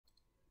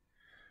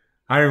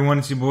Hi everyone,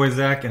 it's your boy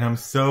Zach, and I'm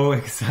so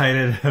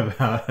excited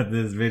about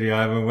this video.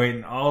 I've been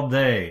waiting all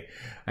day.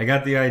 I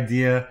got the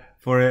idea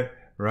for it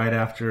right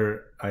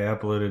after I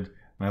uploaded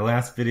my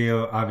last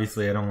video.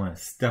 Obviously, I don't want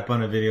to step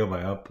on a video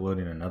by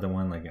uploading another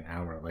one like an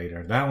hour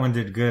later. That one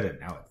did good, and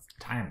now it's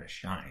time to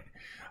shine.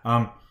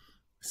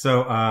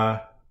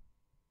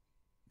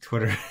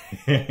 Twitter.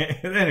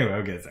 Anyway,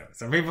 okay,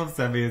 so people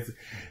send me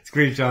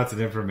screenshots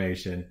and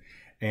information,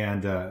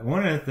 and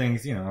one of the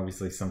things,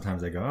 obviously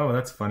sometimes I go, oh,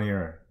 that's funny,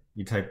 or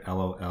you type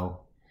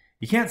LOL.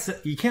 You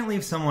can't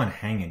leave someone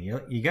hanging.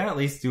 You got to at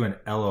least do an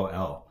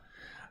LOL.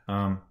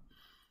 But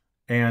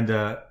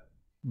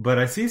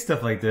I see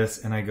stuff like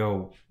this and I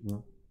go,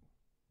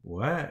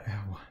 what?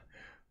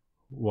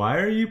 Why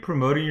are you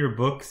promoting your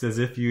books as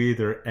if you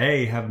either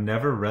A, have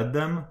never read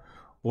them,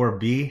 or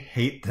B,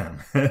 hate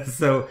them?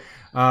 So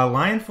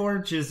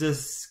Lionforge is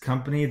this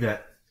company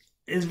that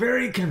is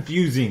very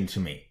confusing to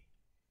me.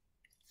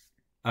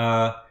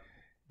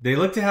 They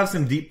look to have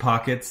some deep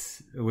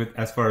pockets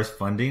as far as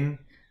funding,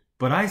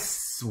 but I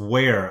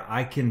swear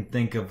I can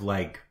think of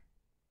like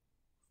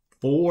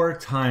 4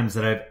 times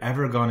that I've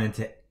ever gone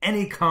into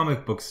any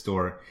comic book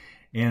store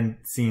and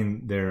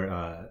seen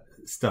their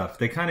stuff.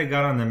 They kind of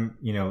got on them,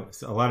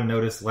 a lot of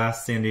notice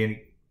last San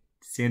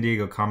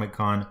Diego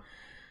Comic-Con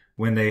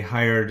when they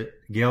hired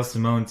Gail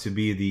Simone to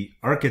be the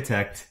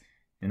architect,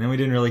 and then we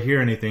didn't really hear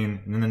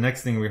anything, and then the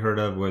next thing we heard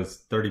of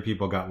was 30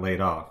 people got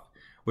laid off.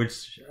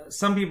 Which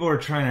some people are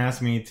trying to ask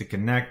me to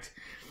connect.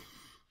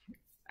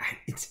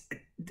 It's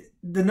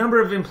the number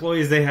of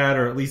employees they had,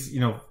 or at least,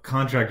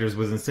 contractors,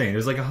 was insane. It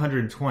was like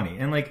 120.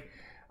 And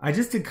I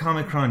just did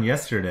Comic-Con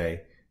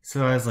yesterday,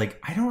 so I was like,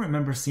 I don't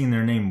remember seeing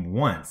their name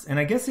once. And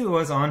I guess it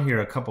was on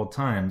here a couple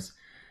times,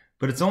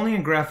 but it's only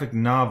in graphic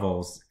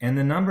novels, and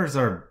the numbers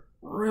are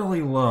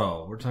really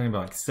low. We're talking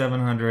about like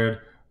 700,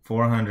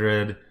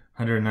 400,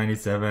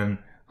 197,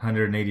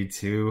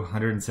 182,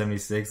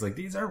 176. Like,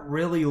 these are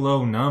really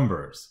low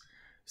numbers.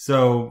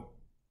 So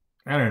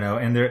I don't know.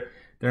 And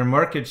their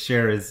market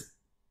share is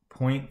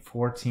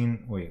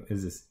 0.14. Wait,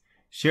 is this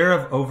share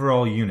of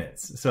overall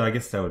units? So I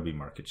guess that would be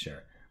market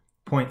share.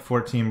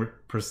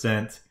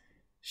 0.14%.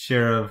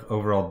 Share of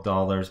overall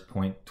dollars,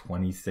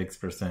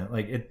 0.26%.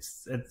 Like,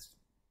 it's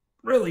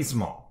really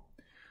small.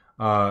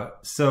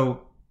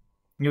 So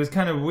it was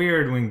kind of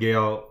weird when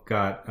Gail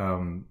got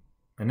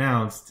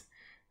announced,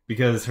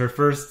 because her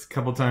first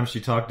couple times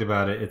she talked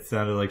about it, it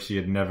sounded like she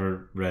had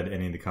never read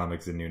any of the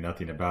comics and knew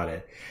nothing about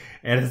it.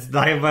 And it's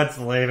 9 months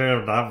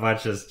later, not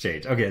much has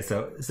changed. Okay,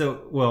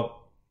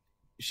 well,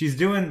 she's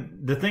doing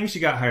the thing she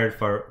got hired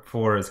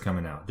for is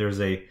coming out. There's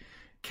a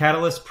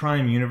Catalyst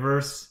Prime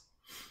universe.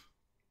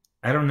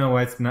 I don't know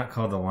why it's not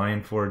called the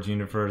Lionforge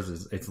universe.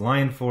 It's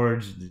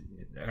Lionforge.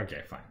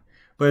 Okay, fine,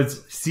 but it's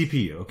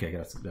CPU. Okay,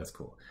 that's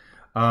cool.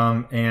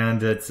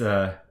 And it's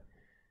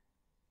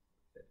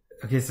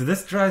okay, so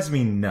this drives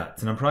me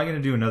nuts, and I'm probably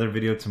going to do another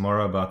video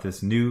tomorrow about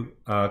this new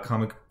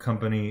comic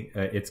company.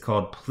 It's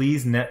called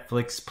Please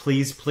Netflix.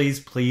 Please, please,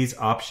 please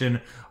option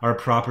our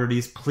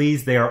properties.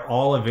 Please, they are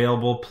all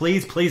available.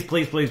 Please, please,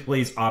 please, please,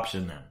 please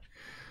option them.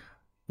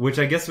 Which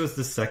I guess was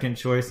the second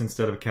choice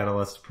instead of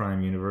Catalyst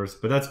Prime Universe.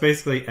 But that's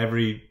basically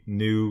every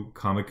new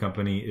comic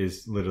company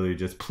is literally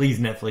just, please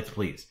Netflix,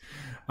 please.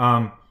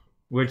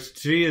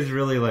 Which to me is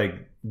really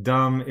like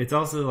dumb. It's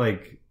also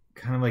like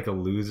kind of like a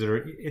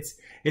loser.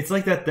 It's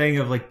like that thing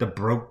of like the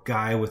broke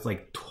guy with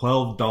like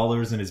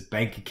 $12 in his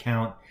bank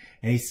account,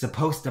 and he's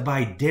supposed to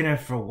buy dinner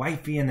for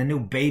wifey and the new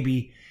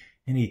baby,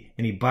 and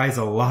he buys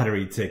a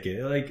lottery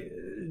ticket. Like,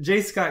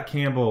 J. Scott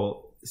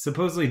Campbell,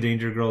 supposedly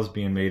Danger Girl is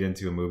being made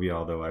into a movie,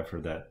 although I've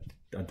heard that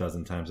a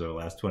dozen times over the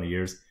last 20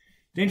 years.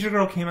 Danger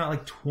Girl came out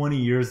like 20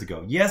 years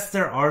ago. Yes,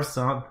 there are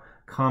some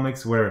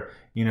comics where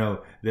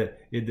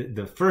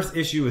the first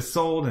issue is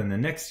sold and the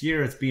next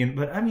year it's being,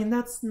 but I mean,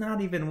 that's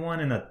not even 1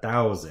 in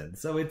 1,000.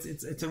 So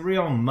it's a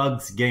real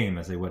mugs game,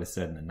 as they would have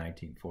said in the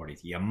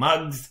 1940s. You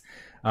mugs,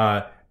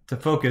 to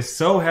focus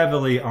so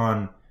heavily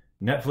on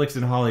Netflix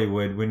and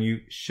Hollywood when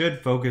you should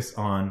focus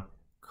on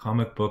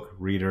comic book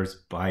readers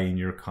buying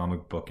your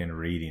comic book and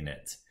reading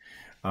it.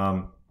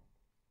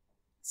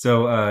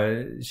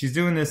 So she's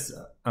doing this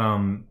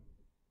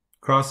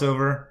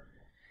crossover,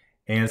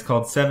 and it's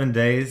called 7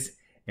 Days.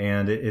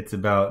 And it's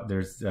about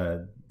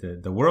the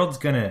world's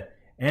gonna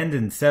end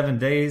in 7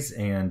 days,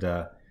 and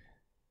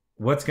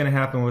what's gonna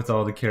happen with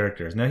all the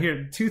characters. Now,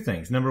 here are 2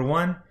 things. Number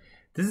one,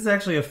 this is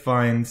actually a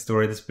fine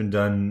story that's been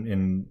done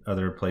in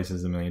other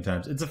places a million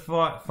times. It's a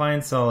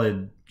fine,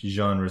 solid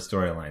genre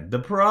storyline. The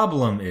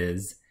problem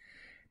is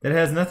that it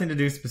has nothing to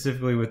do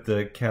specifically with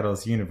the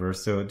Catalyst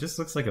universe, so it just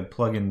looks like a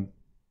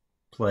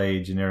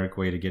plug-and-play generic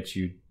way to get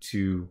you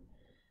to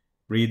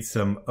read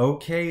some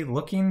okay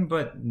looking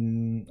but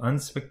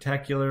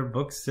unspectacular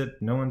books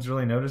that no one's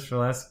really noticed for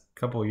the last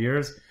couple of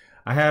years.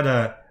 I had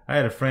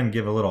a friend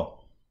give a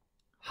little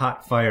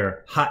hot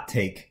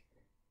take.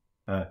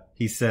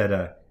 He said,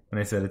 when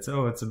I said it's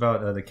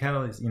about the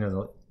Catalyst,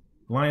 the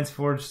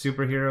Lionforge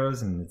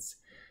superheroes, and it's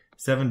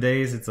 7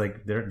 days. It's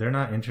like they're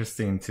not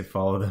interesting to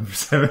follow them for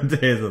 7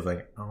 days. I was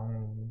like,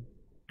 oh,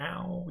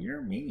 ow,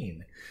 you're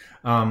mean?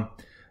 Anyway,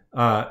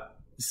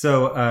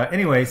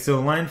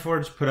 so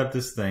Lionforge put up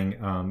this thing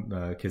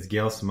because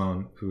Gail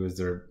Simone, who is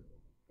their,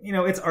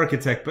 it's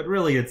architect, but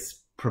really it's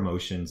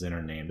promotions in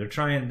her name. They're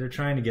trying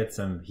to get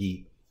some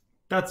heat.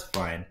 That's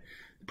fine.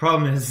 The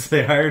problem is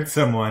they hired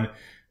someone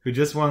who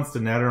just wants to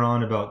natter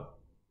on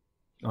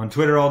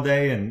Twitter all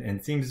day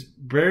and seems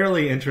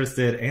barely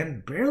interested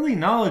and barely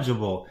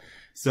knowledgeable.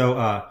 So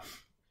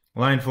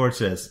Lionforge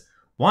says,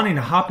 wanting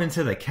to hop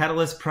into the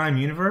Catalyst Prime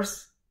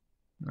universe?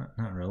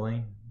 Not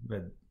really,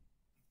 but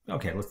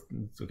okay,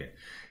 okay.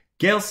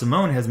 Gail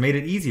Simone has made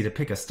it easy to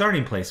pick a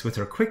starting place with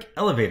her quick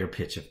elevator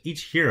pitch of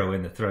each hero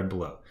in the thread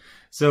below.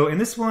 So in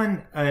this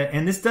one,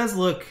 and this does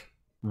look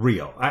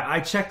real. I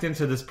checked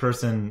into this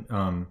person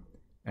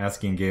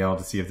asking Gail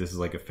to see if this is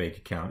like a fake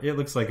account. It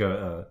looks like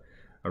a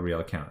real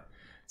account.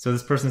 So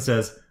this person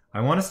says,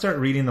 I want to start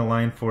reading the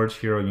Lionforge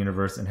hero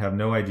universe and have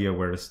no idea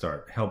where to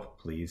start. Help,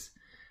 please.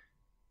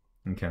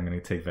 Okay, I'm going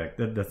to take back.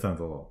 That sounds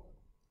a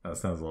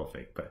little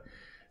fake. But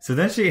so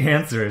then she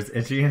answers,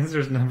 and she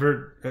answers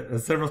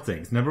several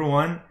things. Number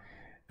one,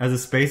 as a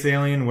space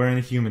alien wearing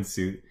a human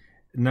suit.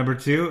 Number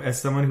two,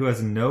 as someone who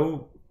has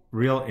no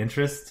real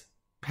interest,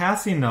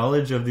 passing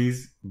knowledge of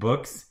these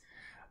books.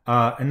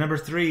 And number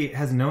three,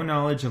 has no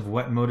knowledge of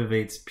what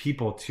motivates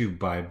people to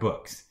buy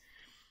books.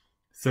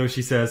 So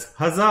she says,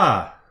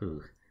 huzzah!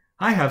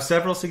 I have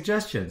several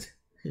suggestions.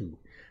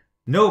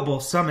 Noble,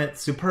 Summit,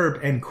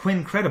 Superb, and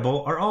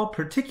Quincredible are all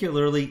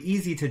particularly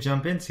easy to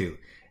jump into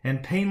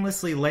and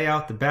painlessly lay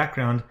out the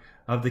background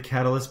of the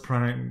Catalyst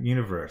Prime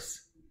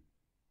universe.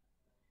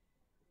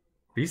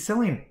 Are you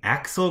selling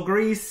axle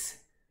grease?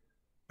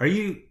 Are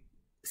you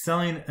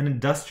selling an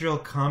industrial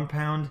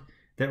compound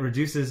that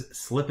reduces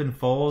slip and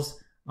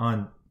falls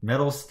on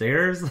metal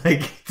stairs?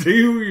 Like,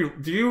 do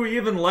you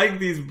even like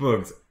these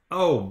books?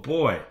 Oh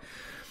boy.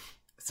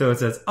 So it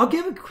says, I'll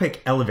give a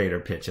quick elevator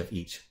pitch of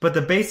each, but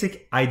the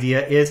basic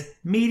idea is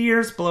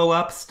meteors blow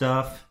up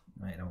stuff.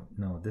 I don't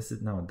know.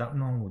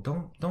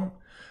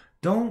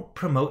 Don't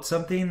promote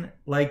something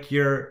like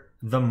you're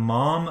the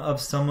mom of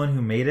someone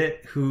who made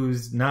it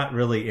who's not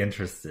really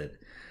interested.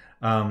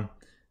 And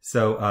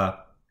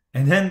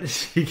then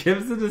she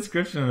gives a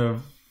description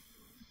of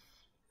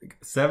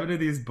 7 of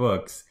these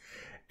books,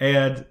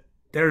 and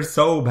they're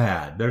so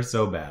bad. They're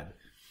so bad.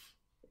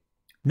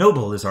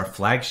 Noble is our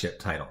flagship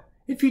title.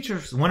 It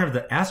features one of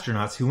the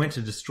astronauts who went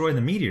to destroy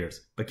the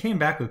meteors, but came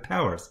back with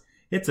powers.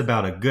 It's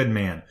about a good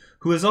man,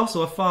 who is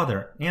also a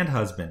father and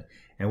husband,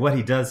 and what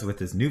he does with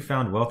his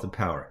newfound wealth of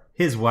power.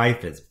 His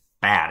wife is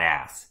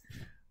badass.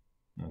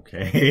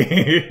 Okay.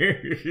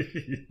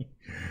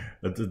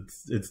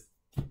 it's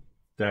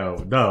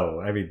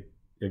no. I mean,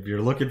 if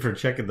you're looking for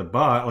checking the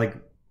box, like,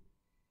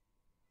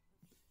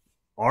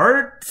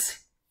 art?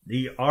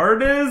 The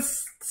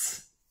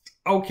artists?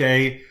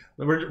 Okay.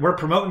 We're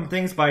promoting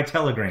things by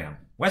Telegram.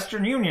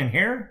 Western Union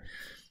here.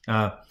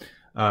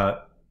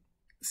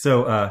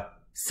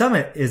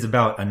 Summit is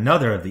about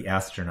another of the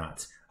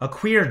astronauts, a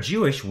queer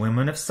Jewish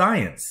woman of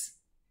science.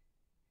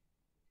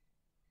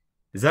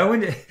 Is that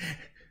when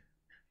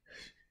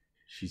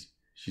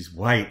she's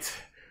white?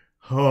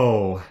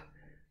 Oh,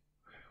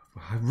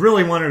 I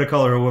really wanted to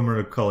call her a woman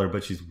of color,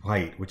 but she's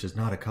white, which is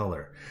not a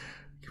color.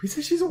 Can we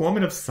say she's a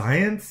woman of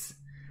science?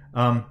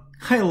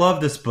 I love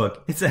this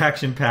book. It's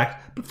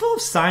action-packed, but full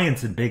of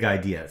science and big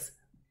ideas.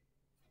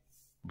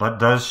 But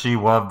does she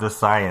love the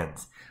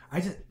science?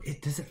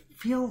 Does it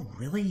feel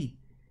really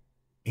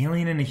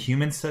alien in a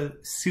human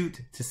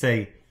suit to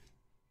say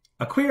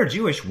a queer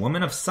Jewish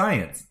woman of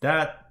science?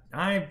 That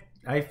I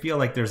feel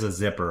like there's a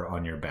zipper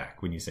on your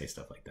back when you say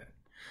stuff like that.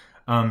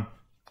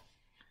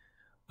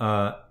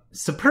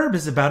 Superb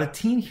is about a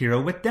teen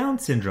hero with Down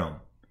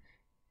syndrome.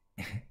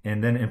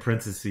 And then in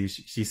parentheses,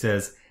 she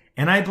says,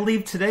 and I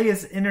believe today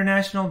is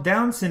International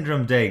Down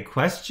Syndrome Day, ?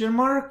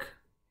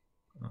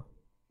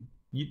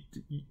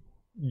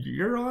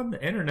 You're on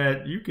the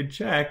internet. You can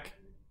check.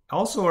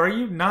 Also, are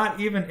you not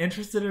even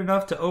interested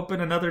enough to open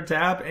another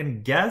tab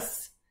and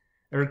guess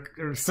or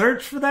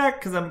search for that?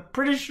 Because I'm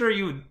pretty sure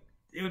it would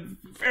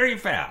very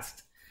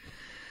fast.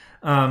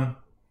 And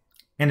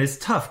his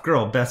tough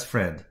girl best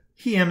friend.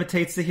 He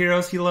imitates the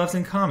heroes he loves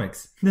in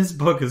comics. This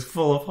book is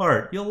full of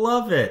heart. You'll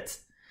love it.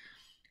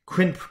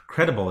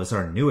 Quincredible is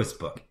our newest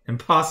book, and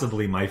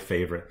possibly my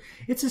favorite.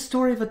 It's a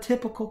story of a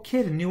typical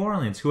kid in New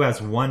Orleans who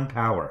has one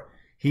power.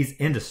 He's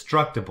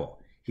indestructible.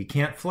 He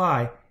can't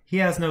fly. He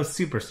has no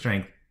super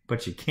strength,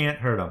 but you can't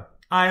hurt him.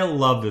 I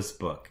love this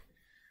book.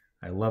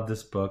 I love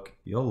this book.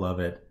 You'll love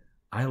it.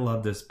 I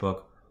love this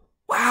book.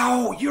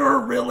 Wow,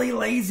 you're really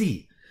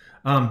lazy.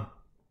 And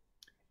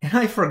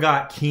I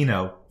forgot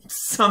Kino,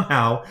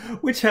 somehow,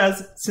 which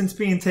has since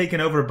being taken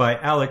over by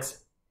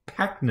Alex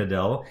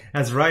Packnadel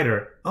as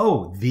writer.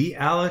 Oh, the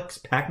Alex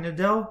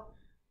Packnadel?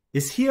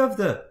 Is he of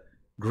the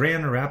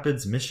Grand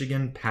Rapids,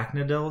 Michigan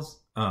Packnadels?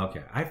 Oh,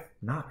 okay. I've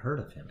not heard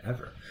of him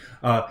ever.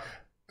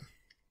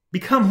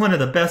 Become one of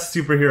the best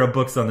superhero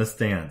books on the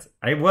stands.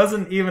 I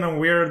wasn't even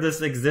aware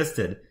this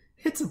existed.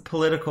 It's a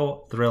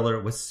political thriller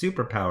with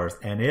superpowers,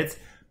 and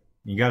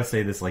you gotta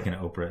say this like an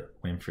Oprah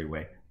Winfrey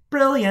way,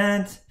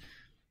 Brilliant!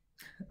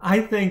 I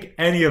think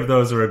any of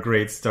those are a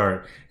great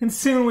start. And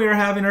soon we are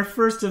having our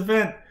first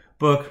event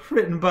book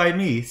written by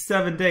me,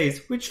 7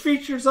 days, which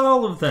features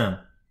all of them.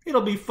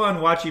 It'll be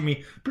fun watching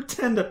me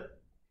pretend to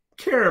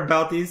care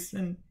about these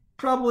and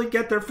probably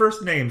get their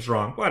first names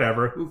wrong.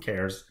 Whatever, who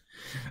cares?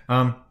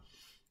 Look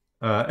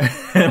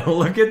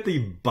at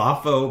the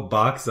Boffo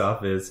box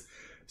office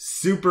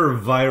super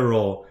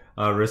viral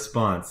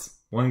response.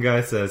 One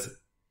guy says,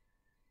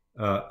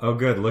 oh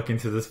good, look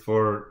into this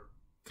for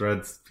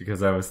threads,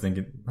 because I was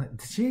thinking,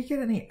 did you get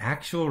any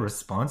actual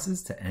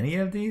responses to any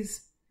of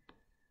these?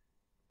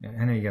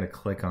 I know you gotta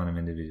click on them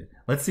individually.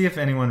 Let's see if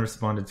anyone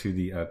responded to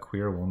the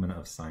queer woman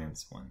of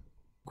science one.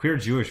 Queer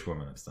Jewish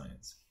woman of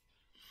science.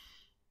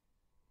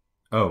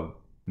 Oh,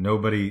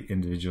 nobody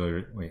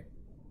individually. Wait.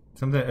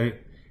 Something.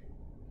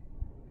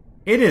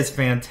 It is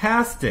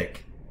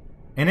fantastic.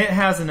 And it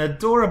has an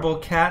adorable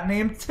cat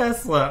named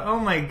Tesla. Oh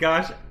my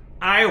gosh.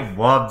 I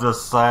love the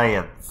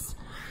science.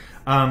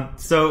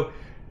 So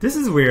this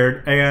is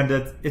weird, and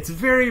it's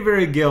very,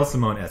 very Gail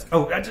Simone-esque.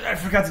 Oh, I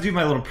forgot to do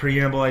my little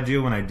preamble I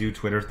do when I do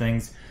Twitter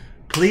things.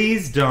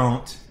 Please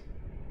don't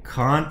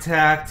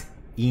contact,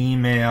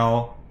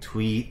 email,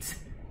 tweet,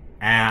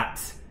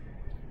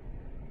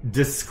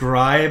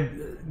 describe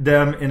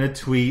them in a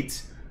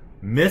tweet,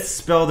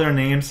 misspell their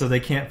name so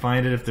they can't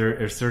find it if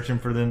they're searching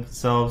for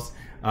themselves.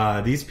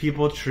 These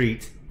people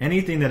treat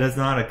anything that is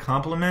not a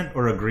compliment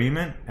or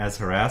agreement as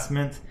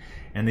harassment,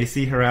 and they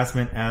see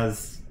harassment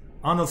as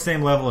on the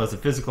same level as a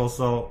physical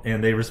assault,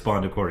 and they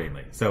respond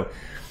accordingly. So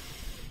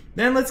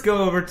then let's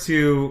go over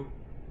to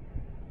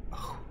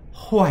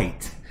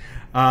White,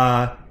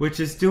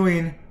 which is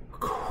doing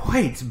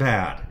quite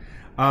bad.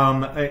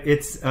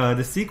 It's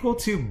the sequel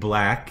to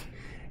Black,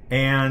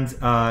 and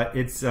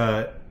it's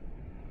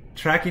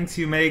tracking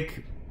to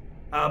make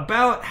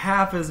about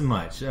half as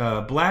much.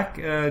 Black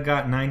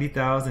got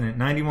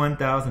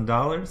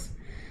 $91,000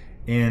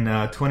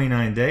 in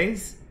 29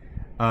 days.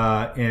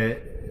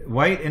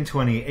 White in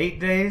 28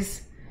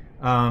 days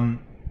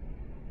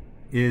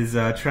is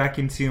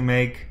tracking to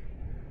make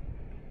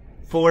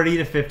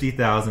 $40,000 to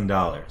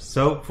 $50,000.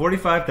 So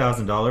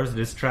 $45,000. It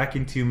is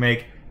tracking to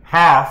make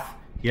half.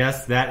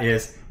 Yes, that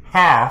is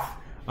half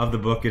of the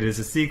book it is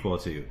a sequel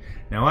to.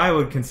 Now I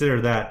would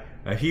consider that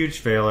a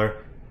huge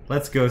failure.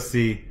 Let's go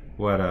see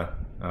what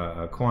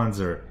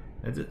Kwanzaa.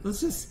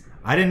 Let's just.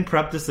 I didn't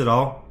prep this at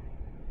all.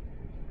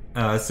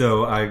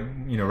 So I,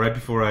 right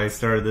before I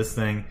started this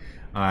thing,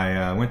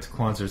 I went to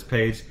Kwanzaa's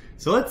page.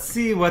 So let's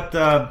see what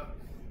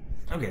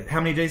okay, how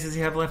many days does he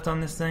have left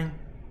on this thing?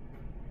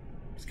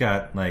 He's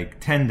got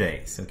like 10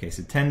 days. Okay,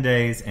 so 10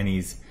 days, and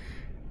he's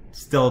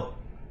still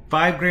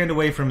 $5,000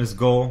 away from his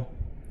goal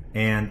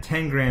and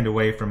 $10,000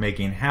 away from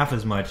making half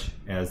as much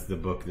as the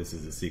book this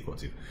is a sequel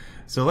to.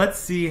 So let's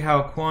see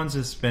how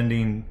Kwanzaa's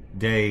spending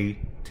day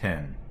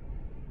 10.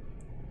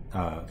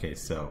 Okay,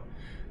 so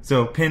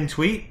pinned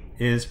tweet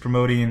is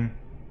promoting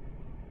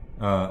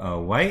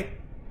White.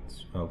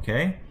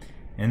 Okay,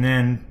 and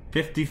then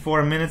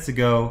 54 minutes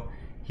ago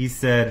he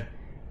said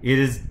it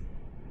is.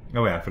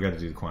 Oh wait, I forgot to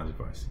do the Kwanzaa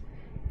voice.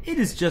 It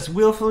is just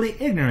willfully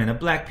ignorant of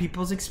black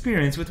people's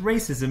experience with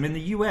racism in the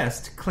U.S.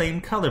 to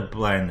claim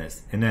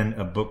colorblindness, and then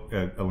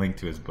a link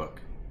to his book.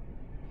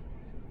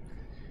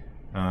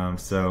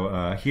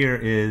 So here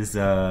is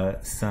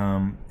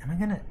some. Am I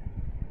gonna?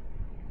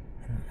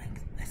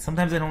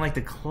 Sometimes I don't like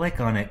to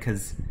click on it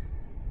because.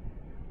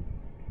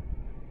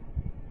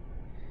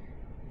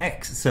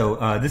 X.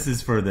 So this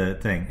is for the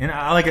thing, and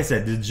like I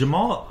said, the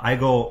Jamal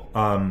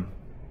Igle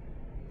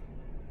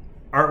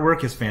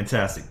artwork is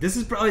fantastic. This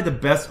is probably the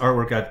best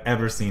artwork I've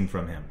ever seen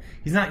from him.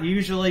 He's not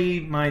usually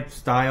my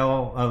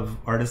style of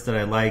artist that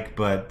I like,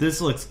 but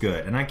this looks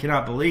good, and I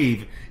cannot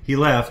believe he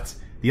left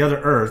the other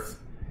Earth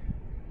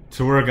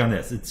to work on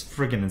this. It's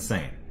freaking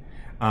insane.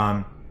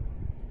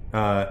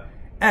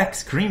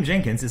 Kareem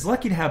Jenkins is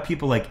lucky to have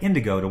people like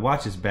Indigo to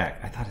watch his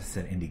back. I thought it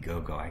said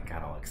Indiegogo. I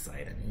got all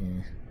excited.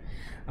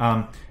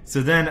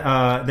 So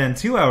then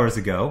 2 hours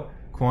ago,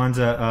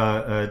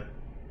 Kwanzaa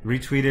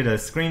retweeted a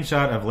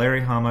screenshot of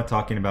Larry Hama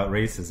talking about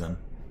racism.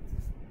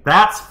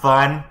 That's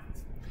fun.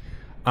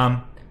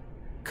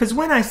 'Cause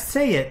when I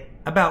say it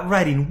about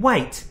writing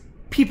white,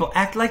 people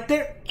act like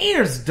their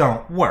ears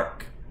don't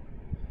work.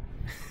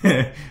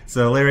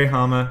 So Larry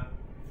Hama,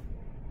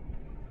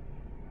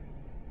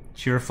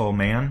 cheerful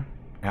man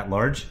at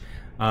large,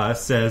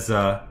 says,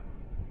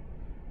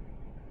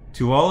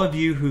 to all of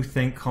you who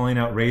think calling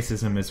out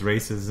racism is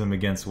racism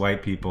against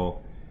white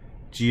people,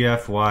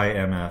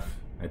 GFYMF,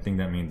 I think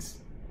that means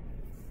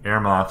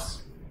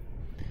earmuffs,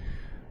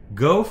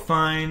 go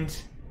find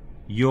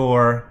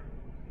your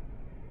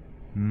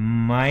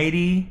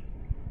mighty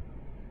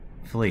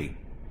flea.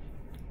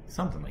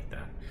 Something like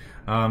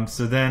that.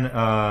 So then,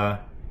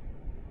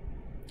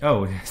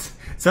 oh, yes.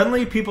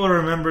 Suddenly people are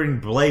remembering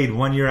Blade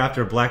 1 year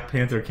after Black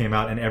Panther came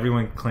out, and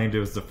everyone claimed it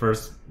was the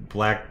first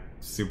black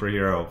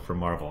superhero from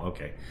Marvel.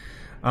 Okay.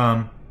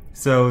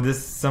 So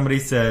somebody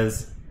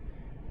says,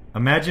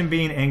 imagine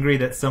being angry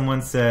that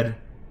someone said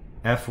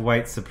F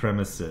white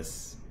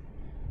supremacists.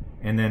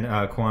 And then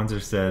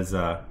Kwanzaa says,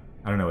 I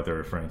don't know what they're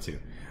referring to.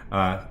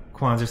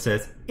 Kwanzaa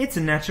says, it's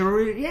a natural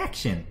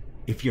reaction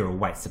if you're a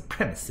white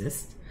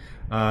supremacist.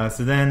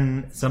 So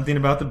then something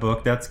about the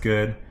book, that's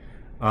good.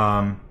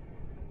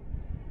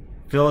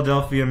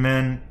 Philadelphia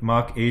men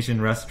mock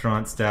Asian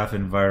restaurant staff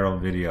in viral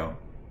video.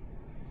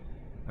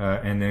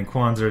 And then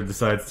Kwanzaa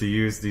decides to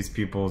use these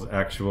people's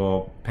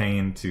actual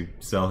pain to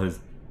sell his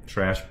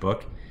trash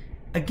book.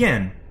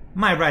 Again,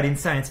 my writing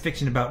science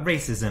fiction about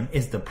racism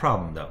is the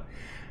problem, though.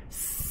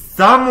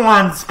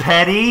 Someone's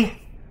petty!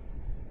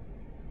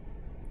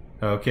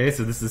 Okay,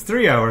 so this is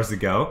 3 hours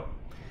ago.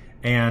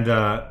 And,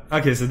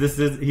 okay, so this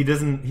is,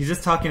 he's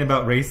just talking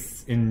about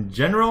race in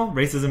general,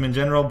 racism in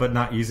general, but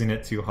not using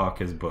it to hawk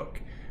his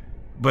book.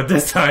 But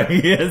this time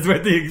he is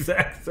with the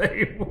exact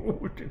same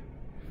mood.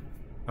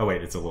 Oh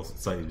wait, it's a little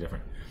slightly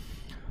different.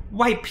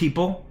 White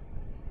people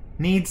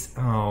needs...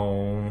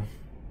 Oh,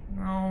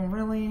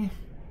 really?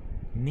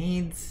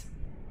 Needs...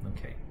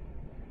 Okay.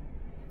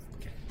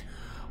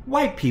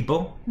 White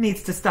people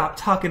needs to stop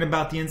talking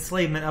about the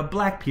enslavement of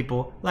black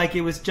people like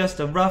it was just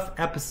a rough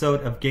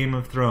episode of Game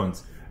of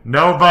Thrones.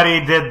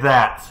 Nobody did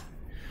that.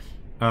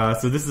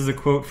 So this is a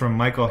quote from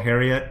Michael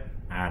Harriot.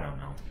 I don't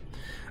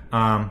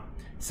know.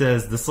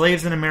 Says, the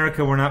slaves in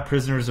America were not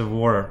prisoners of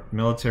war,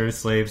 military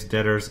slaves,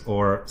 debtors,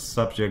 or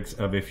subjects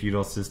of a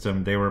feudal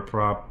system. They were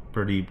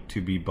property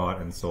to be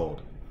bought and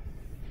sold.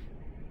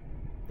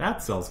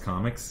 That sells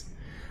comics.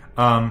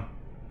 So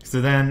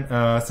then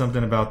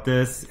something about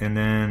this, and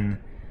then...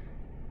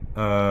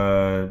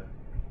 I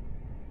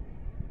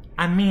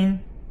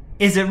mean,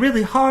 is it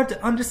really hard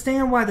to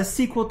understand why the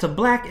sequel to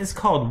Black is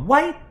called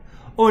White?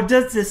 Or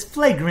does this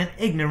flagrant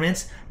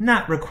ignorance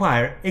not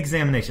require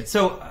examination?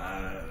 So,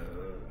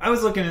 I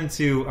was looking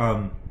into,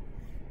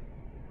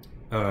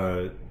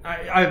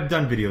 I've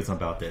done videos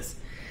about this.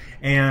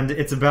 And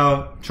it's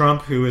about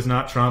Trump, who is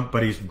not Trump,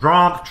 but he's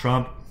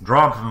Trump,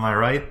 am I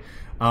right?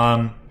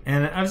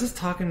 And I was just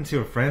talking to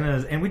a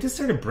friend, and we just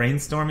started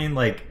brainstorming,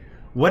 like,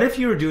 what if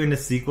you were doing a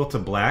sequel to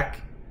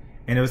Black,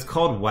 and it was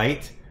called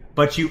White,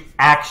 but you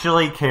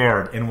actually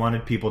cared and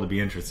wanted people to be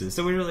interested?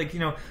 So we were like,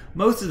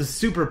 most of the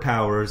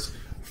superpowers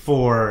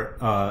for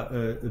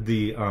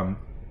the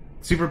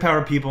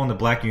superpower people in the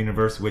Black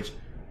universe, which,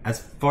 as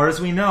far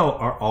as we know,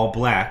 are all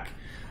black,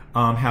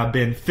 have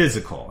been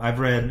physical. I've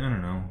read, I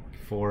don't know,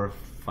 4,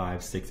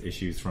 5, 6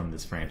 issues from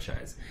this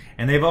franchise.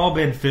 And they've all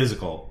been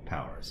physical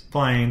powers.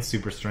 Flying,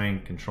 super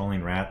strength,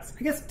 controlling rats.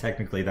 I guess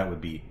technically that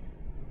would be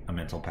a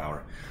mental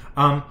power.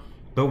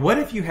 But what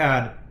if you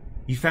found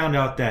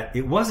out that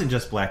it wasn't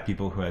just black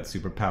people who had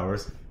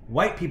superpowers.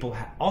 White people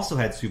also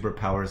had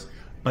superpowers,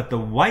 but the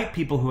white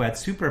people who had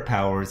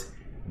superpowers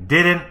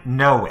didn't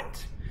know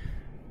it.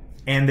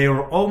 And they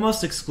were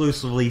almost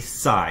exclusively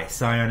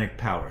psionic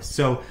powers.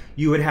 So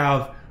you would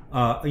have,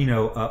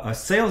 a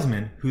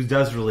salesman who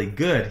does really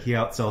good. He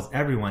outsells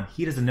everyone.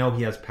 He doesn't know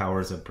he has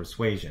powers of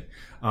persuasion.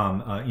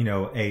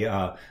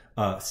 A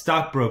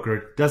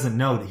stockbroker doesn't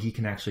know that he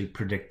can actually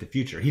predict the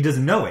future. He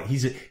doesn't know it. He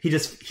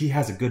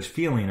has a good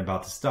feeling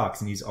about the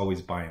stocks, and he's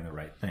always buying the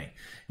right thing.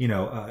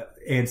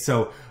 And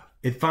so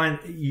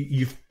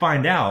you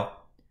find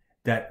out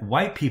that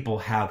white people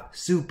have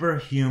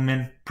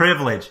superhuman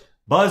privilege.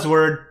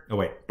 Buzzword. Oh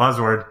wait,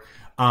 buzzword.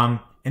 And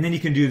then you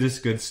can do this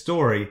good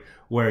story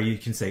where you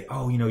can say,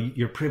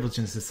 your privilege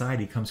in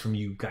society comes from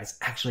you guys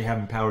actually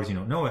having powers you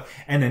don't know it.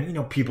 And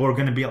then, people are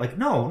going to be like,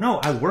 no,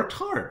 I worked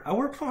hard. I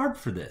worked hard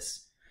for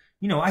this.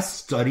 I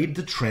studied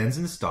the trends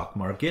in the stock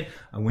market.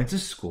 I went to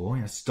school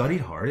and I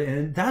studied hard,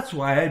 and that's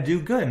why I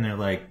do good. And they're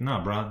like,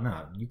 no, bro,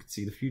 no, you can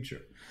see the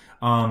future.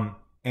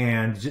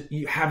 And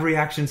you have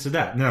reactions to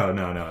that. No.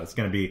 It's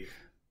going to be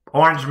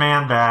orange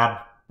man bad.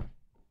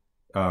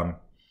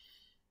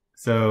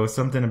 So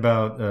something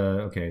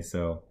about,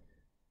 so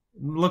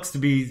looks to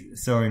be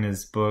selling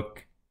his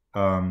book.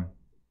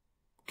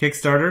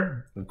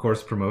 Kickstarter, of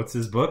course, promotes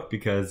his book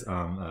because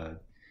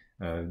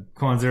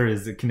Kwanzaa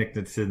is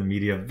connected to the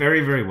media very,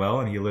 very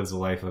well, and he lives a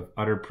life of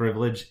utter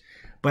privilege,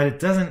 but it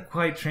doesn't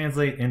quite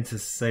translate into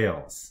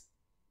sales.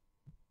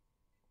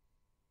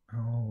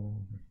 Oh.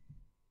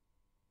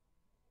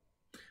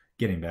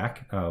 Getting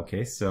back.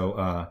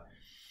 So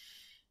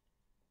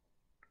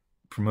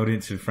promoting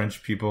it to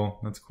French people.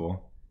 That's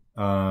cool.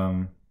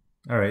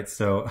 All right,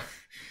 so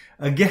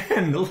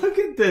again, look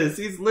at this.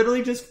 He's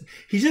literally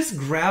he's just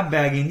grab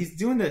bagging. He's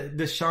doing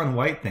the Shaun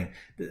White thing.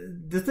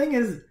 The thing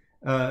is,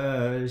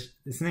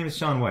 his name is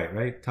Shaun White,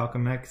 right?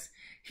 Talcum X.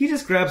 He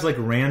just grabs like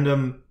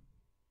random,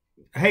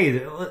 hey,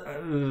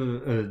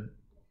 a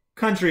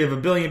country of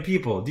 1 billion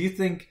people. Do you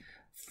think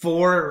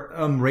 4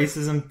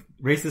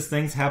 racist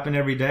things happen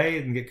every day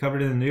and get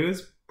covered in the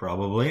news?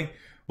 Probably.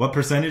 What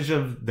percentage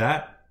of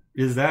that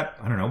is that?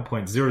 I don't know,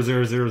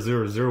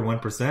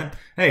 0.00001%.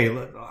 Hey,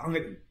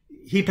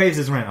 he pays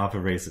his rent off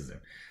of racism.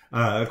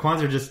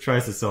 Kwanzaa just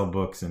tries to sell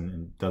books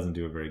and doesn't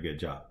do a very good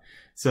job.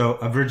 So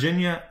a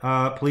Virginia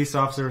police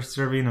officer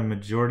serving a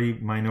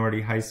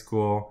majority-minority high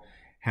school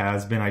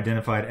has been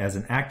identified as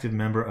an active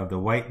member of the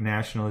white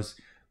nationalist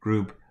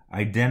group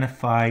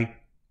Identify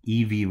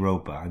E.V.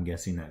 Ropa. I'm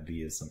guessing that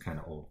V is some kind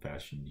of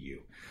old-fashioned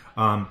U.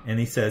 And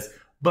he says,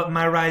 but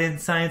my writing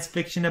science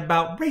fiction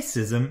about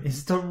racism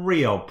is the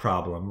real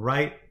problem,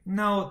 right?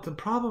 No, the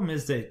problem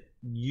is that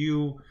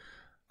you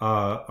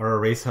are a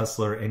race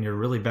hustler and you're a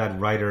really bad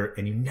writer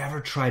and you never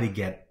try to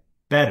get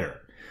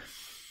better.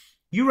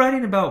 You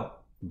writing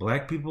about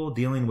black people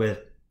dealing with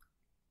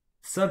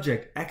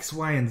subject X,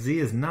 Y, and Z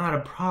is not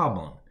a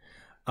problem.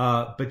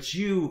 But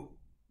you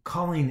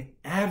calling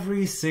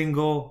every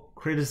single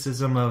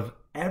criticism of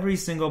every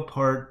single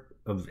part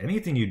of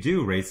anything you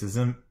do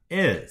racism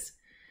is.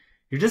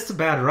 You're just a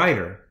bad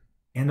writer.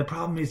 And the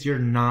problem is you're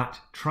not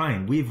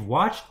trying. We've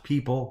watched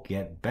people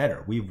get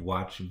better. We've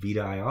watched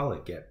Vita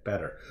Ayala get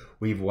better.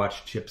 We've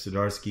watched Chip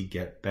Zdarsky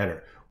get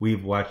better.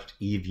 We've watched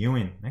Eve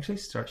Ewing. Actually,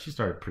 she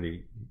started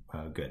pretty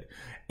good.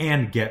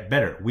 And get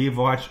better. We've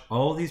watched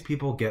all these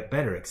people get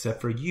better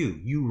except for you.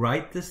 You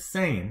write the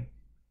same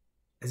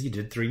as you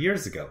did 3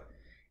 years ago.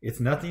 It's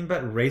nothing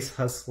but race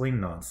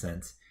hustling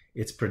nonsense.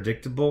 It's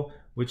predictable,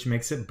 which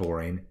makes it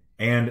boring.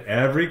 And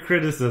every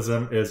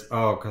criticism is,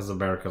 oh, because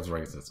America's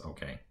racist.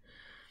 Okay.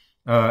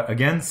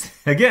 Again,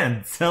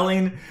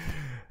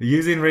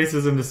 using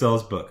racism to sell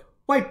his book.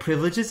 White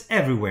privilege is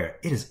everywhere.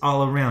 It is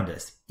all around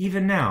us.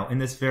 Even now, in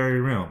this very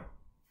room.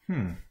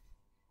 And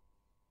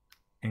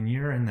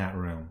you're in that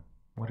room.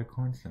 What a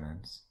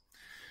coincidence.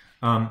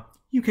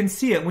 You can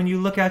see it when you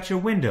look out your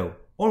window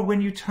or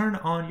when you turn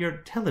on your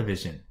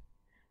television.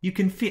 You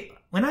can feel...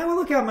 When I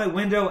look out my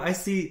window, I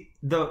see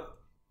the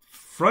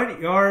front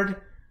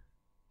yard,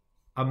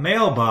 a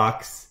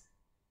mailbox,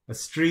 a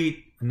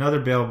street,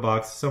 another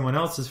mailbox, someone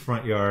else's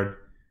front yard,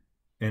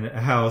 and a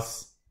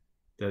house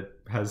that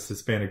has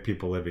Hispanic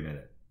people living in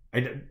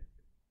it.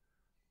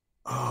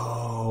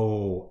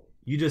 Oh,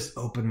 you just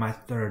opened my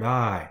third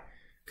eye.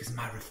 Because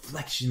my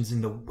reflection's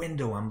in the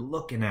window I'm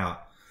looking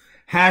out.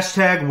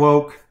 Hashtag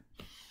woke.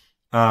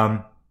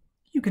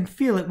 You can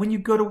feel it when you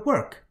go to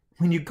work,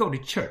 when you go to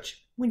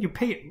church, when you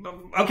pay...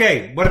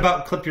 Okay, what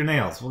about clip your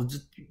nails? Well,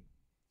 just...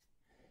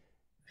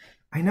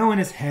 I know in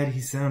his head he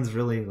sounds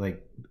really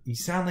like... You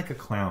sound like a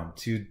clown.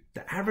 To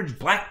the average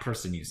black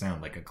person, you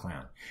sound like a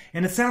clown.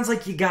 And it sounds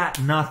like you got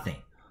nothing.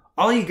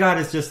 All you got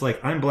is just like,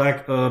 I'm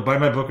black, buy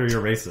my book or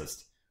you're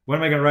racist. What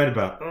am I going to write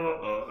about?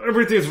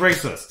 Everything's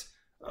racist.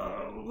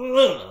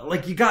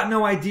 Like, you got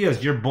no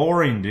ideas. You're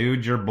boring,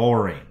 dude. You're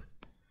boring.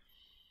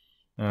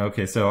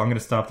 Okay, so I'm going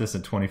to stop this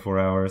in 24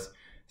 hours.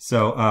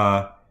 So,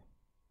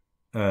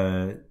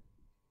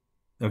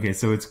 okay,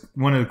 so it's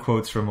one of the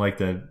quotes from like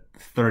the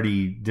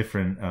 30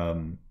 different,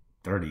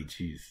 30,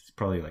 geez, it's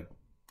probably like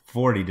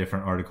 40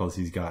 different articles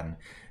he's gotten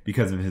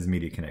because of his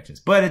media connections.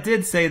 But it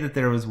did say that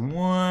there was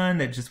one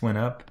that just went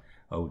up.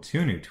 Oh,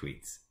 2 new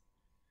tweets.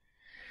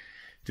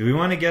 Do we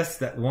want to guess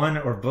that one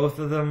or both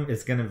of them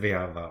is going to be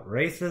about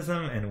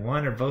racism and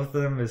one or both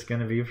of them is going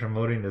to be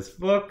promoting this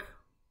book?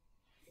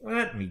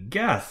 Let me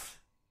guess.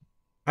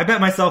 I bet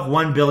myself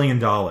 $1 billion.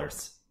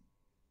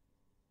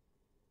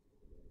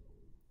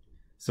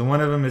 So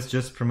one of them is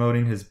just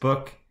promoting his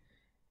book,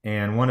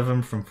 and one of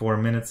them from 4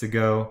 minutes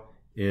ago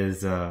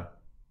is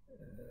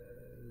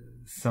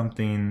some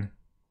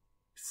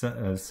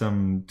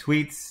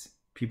tweets,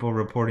 people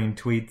reporting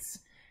tweets,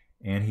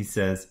 and he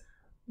says,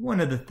 one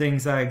of the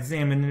things I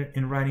examine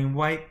in writing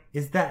white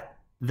is that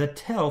the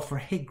tell for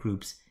hate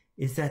groups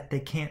is that they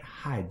can't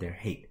hide their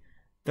hate.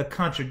 The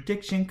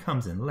contradiction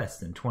comes in less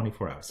than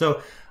 24 hours.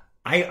 So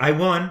I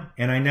won,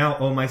 and I now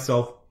owe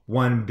myself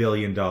 $1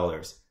 billion.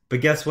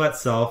 But guess what,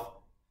 self?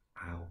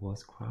 I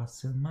was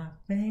crossing my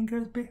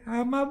fingers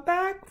behind my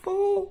back,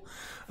 fool.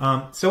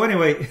 So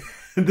anyway,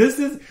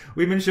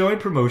 we've been showing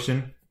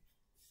promotion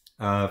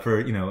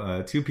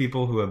for, 2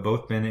 people who have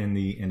both been in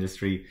the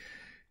industry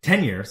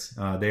 10 years.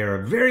 They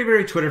are very,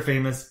 very Twitter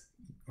famous.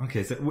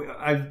 Okay, so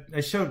I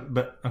showed,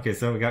 but okay,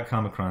 so we got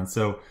Comic-Con.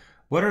 So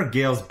what are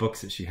Gail's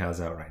books that she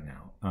has out right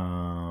now?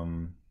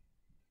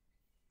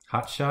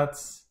 Hot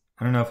Shots?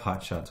 I don't know if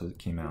Hot Shots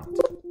came out.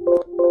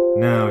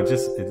 No,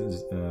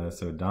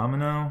 so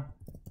Domino.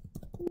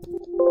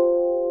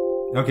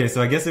 Okay,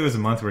 so I guess it was a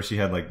month where she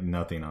had like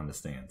nothing on the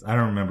stands. I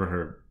don't remember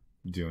her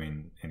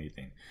doing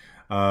anything.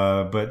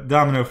 But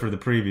Domino for the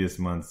previous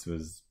months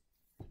was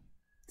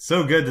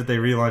so good that they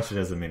relaunched it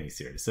as a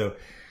miniseries. So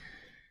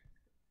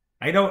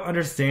I don't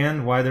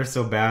understand why they're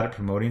so bad at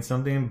promoting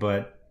something,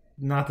 but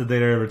not that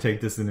they'd ever take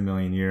this in a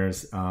million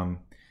years.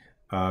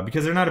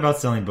 Because they're not about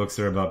selling books,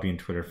 they're about being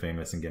Twitter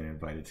famous and getting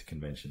invited to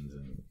conventions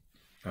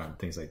and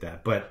things like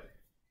that. But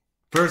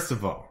first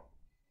of all,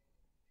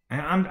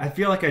 I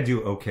feel like I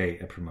do okay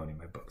at promoting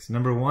my books.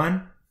 Number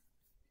one,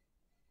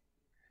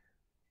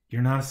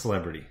 you're not a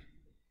celebrity.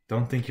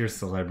 Don't think you're a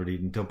celebrity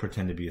and don't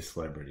pretend to be a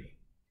celebrity.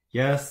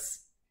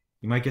 Yes,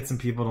 you might get some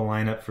people to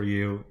line up for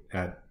you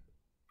at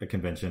a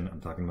convention. I'm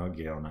talking about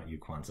Gail, not you,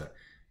 Kwanzaa.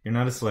 You're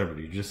not a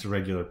celebrity. You're just a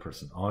regular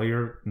person. All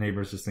your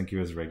neighbors just think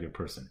you as a regular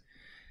person.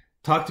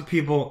 Talk to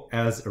people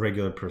as a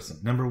regular person.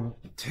 Number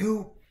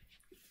 2,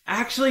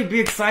 actually be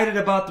excited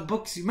about the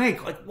books you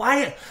make. Like,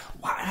 why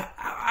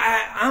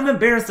I'm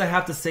embarrassed I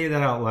have to say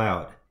that out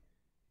loud.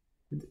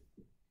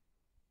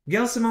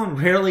 Gail Simone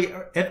rarely,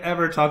 if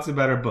ever, talks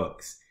about her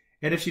books.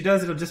 And if she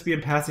does, it'll just be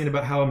in passing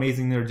about how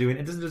amazing they're doing.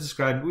 It doesn't just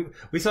describe...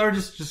 We saw her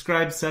just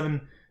describe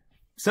seven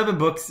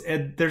books,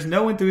 and there's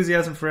no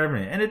enthusiasm for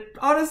everything. And it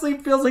honestly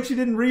feels like she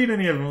didn't read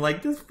any of them.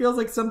 Like, this feels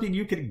like something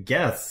you could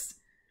guess.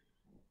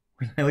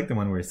 I like the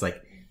one where it's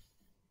like,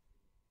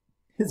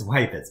 his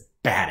wife is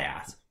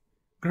badass.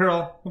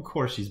 Girl, of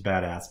course she's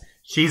badass.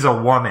 She's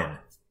a woman.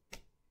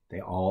 They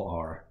all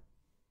are.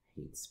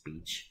 Hate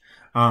speech.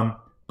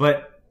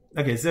 But,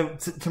 okay, so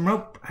to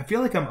promote, I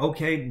feel like I'm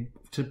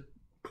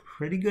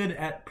pretty good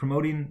at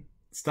promoting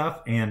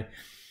stuff, and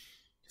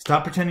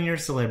stop pretending you're a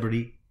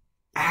celebrity.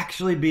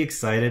 Actually be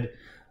excited.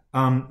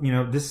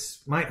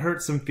 This might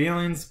hurt some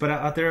feelings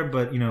out there,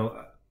 but,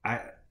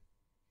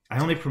 I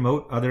only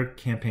promote other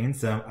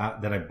campaigns that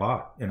I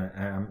bought and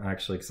I'm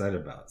actually excited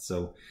about.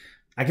 So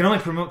I can only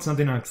promote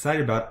something I'm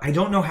excited about. I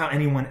don't know how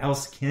anyone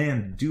else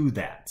can do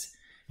that.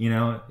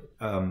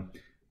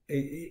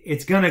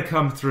 It's going to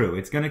come through.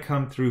 It's going to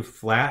come through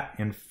flat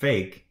and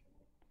fake.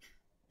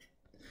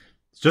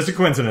 It's just a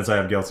coincidence I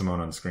have Gail Simone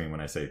on the screen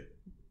when I say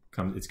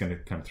it's going to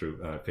come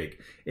through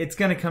fake. It's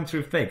going to come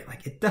through fake.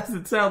 Like, it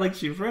doesn't sound like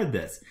she's read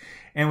this.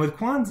 And with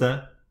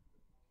Kwanzaa,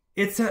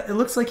 it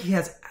looks like he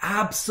has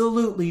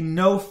absolutely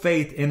no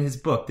faith in his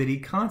book, that he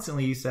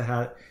constantly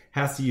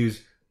has to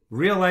use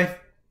real life,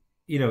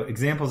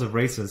 examples of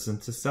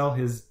racism to sell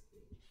his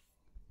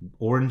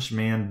Orange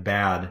Man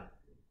Bad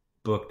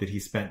book that he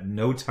spent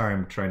no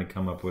time trying to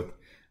come up with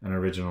an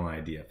original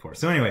idea for.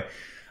 So anyway,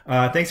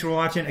 thanks for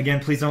watching.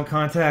 Again, please don't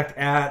contact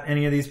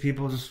any of these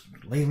people. Just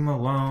leave them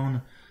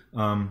alone.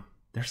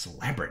 They're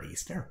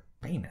celebrities. They're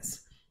famous.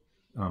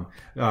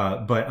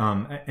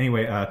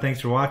 Anyway, thanks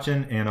for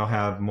watching, and I'll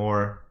have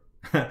more.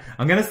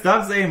 I'm gonna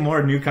stop saying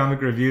more new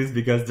comic reviews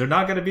because they're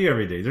not gonna be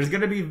every day. There's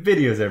gonna be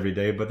videos every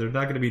day, but there's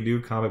not gonna be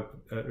new comic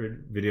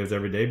videos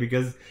every day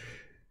because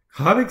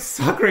comics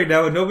suck right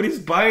now and nobody's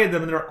buying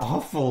them and they're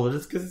awful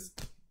just because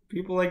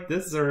people like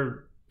this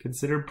are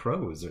considered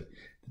pros, or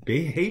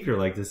behavior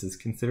like this is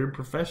considered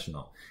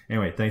professional.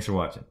 Anyway, thanks for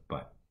watching.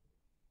 Bye.